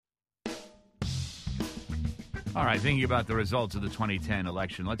All right, thinking about the results of the 2010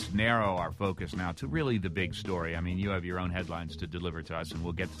 election, let's narrow our focus now to really the big story. I mean, you have your own headlines to deliver to us, and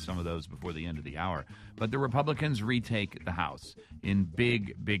we'll get to some of those before the end of the hour. But the Republicans retake the House in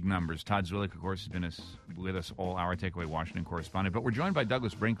big numbers. Todd Zwillich, of course, has been with us all hour, Takeaway Washington correspondent. But we're joined by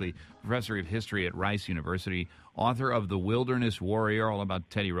Douglas Brinkley, professor of history at Rice University, author of The Wilderness Warrior, all about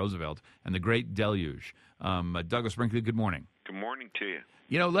Teddy Roosevelt, and The Great Deluge. Douglas Brinkley, good morning. Good morning to you.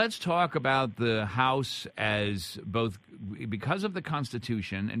 You know, let's talk about the House as both because of the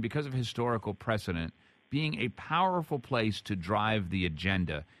Constitution and because of historical precedent being a powerful place to drive the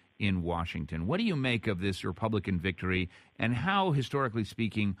agenda in Washington. What do you make of this Republican victory, and how, historically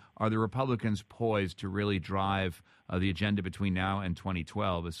speaking, are the Republicans poised to really drive the agenda between now and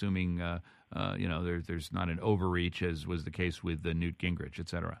 2012, assuming there's not an overreach as was the case with Newt Gingrich, et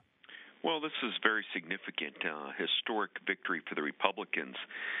cetera? Well, this is very significant, historic victory for the Republicans.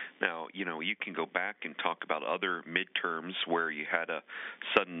 Now, you can go back and talk about other midterms where you had a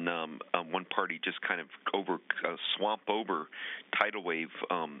sudden one party just kind of swamp over tidal wave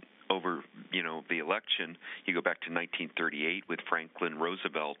over, the election. You go back to 1938 with Franklin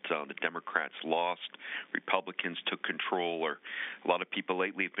Roosevelt. The Democrats lost. Republicans took control. Or a lot of people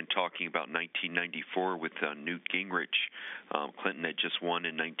lately have been talking about 1994 with Newt Gingrich. Clinton had just won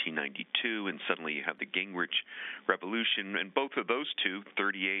in 1992, and suddenly you have the Gingrich revolution. And both of those two,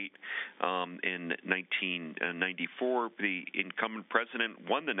 38 in 1994, the incumbent president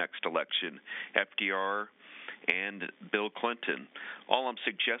won the next election, FDR and Bill Clinton. All I'm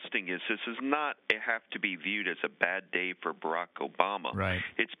suggesting is this is not have to be viewed as a bad day for Barack Obama. Right.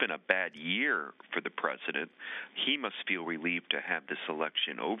 It's been a bad year for the president. He must feel relieved to have this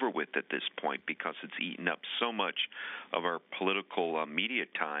election over with at this point because it's eaten up so much of our political media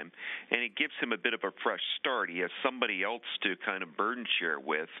time, and it gives him a bit of a fresh start. He has somebody else to kind of burden share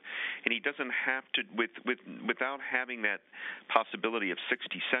with, and he doesn't have to without having that possibility of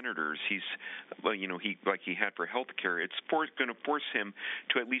 60 senators. He had for health care, it's going to force him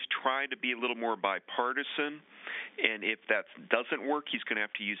to at least try to be a little more bipartisan. And if that doesn't work, he's going to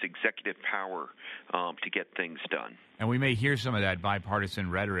have to use executive power to get things done. And we may hear some of that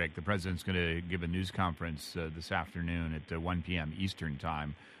bipartisan rhetoric. The president's going to give a news conference this afternoon at 1 p.m. Eastern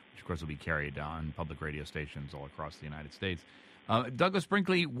Time, which, of course, will be carried on public radio stations all across the United States. Douglas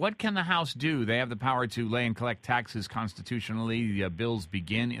Brinkley, what can the House do? They have the power to lay and collect taxes constitutionally. The bills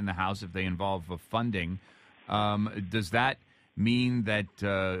begin in the House if they involve funding. Does that mean that,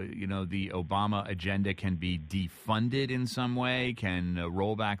 the Obama agenda can be defunded in some way? Can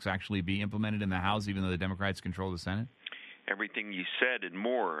rollbacks actually be implemented in the House, even though the Democrats control the Senate? Everything you said and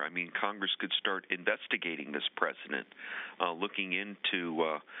more. I mean, Congress could start investigating this president, looking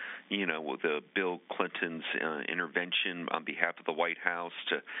into, the Bill Clinton's intervention on behalf of the White House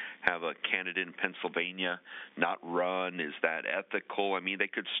to have a candidate in Pennsylvania not run. Is that ethical? I mean, they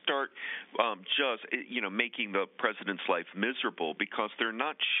could start making the president's life miserable because they're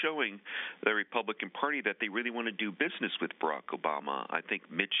not showing the Republican Party that they really want to do business with Barack Obama. I think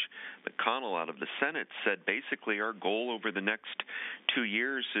Mitch McConnell out of the Senate said basically our goal over the next 2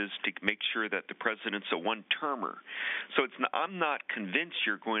 years is to make sure that the president's a one-termer. So I'm not convinced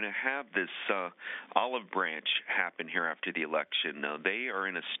you're going to have this olive branch happen here after the election. They are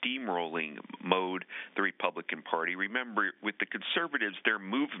in a steamrolling mode, the Republican Party. Remember, with the conservatives, they're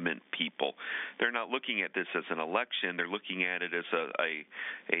movement people. They're not looking at this as an election. They're looking at it as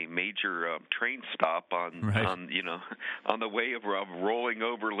a major train stop on the way of rolling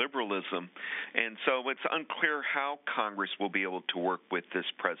over liberalism. And so it's unclear how Congress will be able to work with this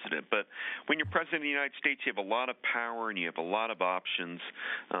president. But when you're president of the United States, you have a lot of power and you have a lot of options.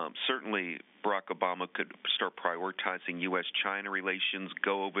 Certainly, Barack Obama could start prioritizing U.S.-China relations,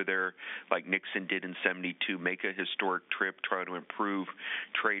 go over there like Nixon did in 1972, make a historic trip, try to improve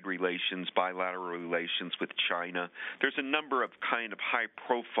trade relations, bilateral relations with China. There's a number of kind of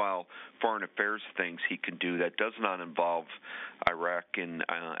high-profile foreign affairs things he can do that does not involve Iraq and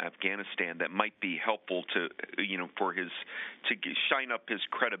Afghanistan that might be helpful to shine up his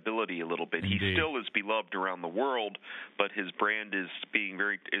credibility a little bit. Indeed. He still is beloved around the world, but his brand is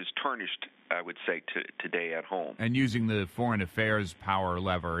tarnished, I would say, today at home. And using the foreign affairs power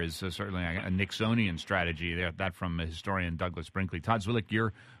lever is certainly a Nixonian strategy. That from historian Douglas Brinkley. Todd Zwillich,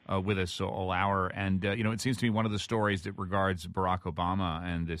 you're with us all hour. And, it seems to me one of the stories that regards Barack Obama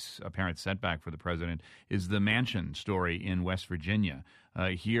and this apparent setback for the president is the Manchin story in West Virginia.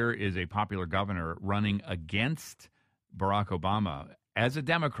 Here is a popular governor running against Barack Obama as a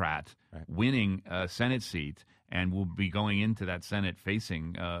Democrat, right, winning a Senate seat, and will be going into that Senate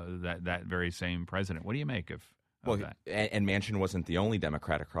facing that very same president. What do you make of of that. And Manchin wasn't the only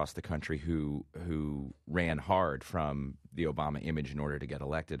Democrat across the country who ran hard from the Obama image in order to get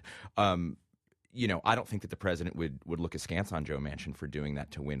elected. I don't think that the president would look askance on Joe Manchin for doing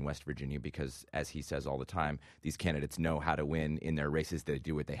that to win West Virginia because, as he says all the time, these candidates know how to win in their races. They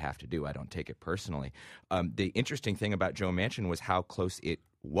do what they have to do. I don't take it personally. The interesting thing about Joe Manchin was how close it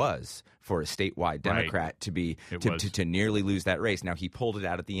was for a statewide Democrat to be to nearly lose that race. Now, he pulled it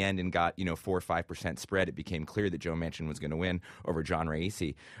out at the end and got 4 or 5% spread. It became clear that Joe Manchin was going to win over John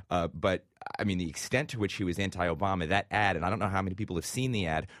Raisi. But I mean, the extent to which he was anti-Obama, that ad, and I don't know how many people have seen the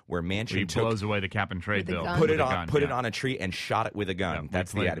ad where Manchin blows away the cap and trade bill, put it on a tree and shot it with a gun.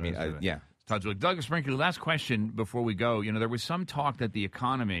 That's the ad. I mean, yeah. Douglas Brinkley, last question before we go. There was some talk that the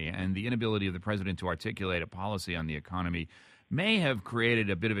economy and the inability of the president to articulate a policy on the economy may have created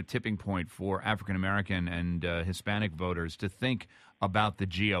a bit of a tipping point for African-American and Hispanic voters to think about the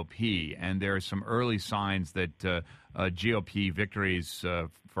GOP. And there are some early signs that GOP victories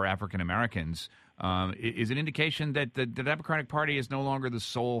for African-Americans is an indication that the Democratic Party is no longer the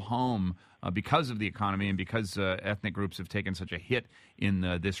sole home because of the economy and because ethnic groups have taken such a hit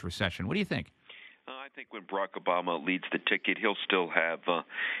in this recession. What do you think? I think when Barack Obama leads the ticket, he'll still have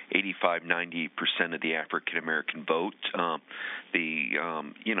 85-90% of the African American vote. But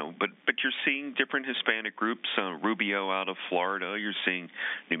you're seeing different Hispanic groups. Rubio out of Florida. You're seeing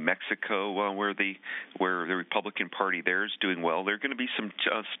New Mexico, where the Republican Party there is doing well. There are going to be some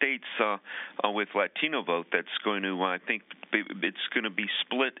states with Latino vote that's going to, I think, it's going to be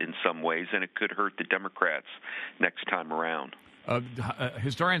split in some ways, and it could hurt the Democrats next time around.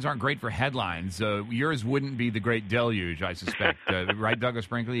 Historians aren't great for headlines. Yours wouldn't be the Great Deluge, I suspect. Right, Douglas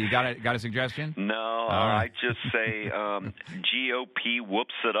Brinkley? You got a suggestion? No, I just say GOP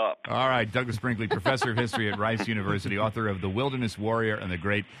whoops it up. All right, Douglas Brinkley, professor of history at Rice University, author of The Wilderness Warrior and the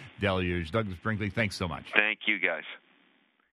Great Deluge. Douglas Brinkley, thanks so much. Thank you, guys.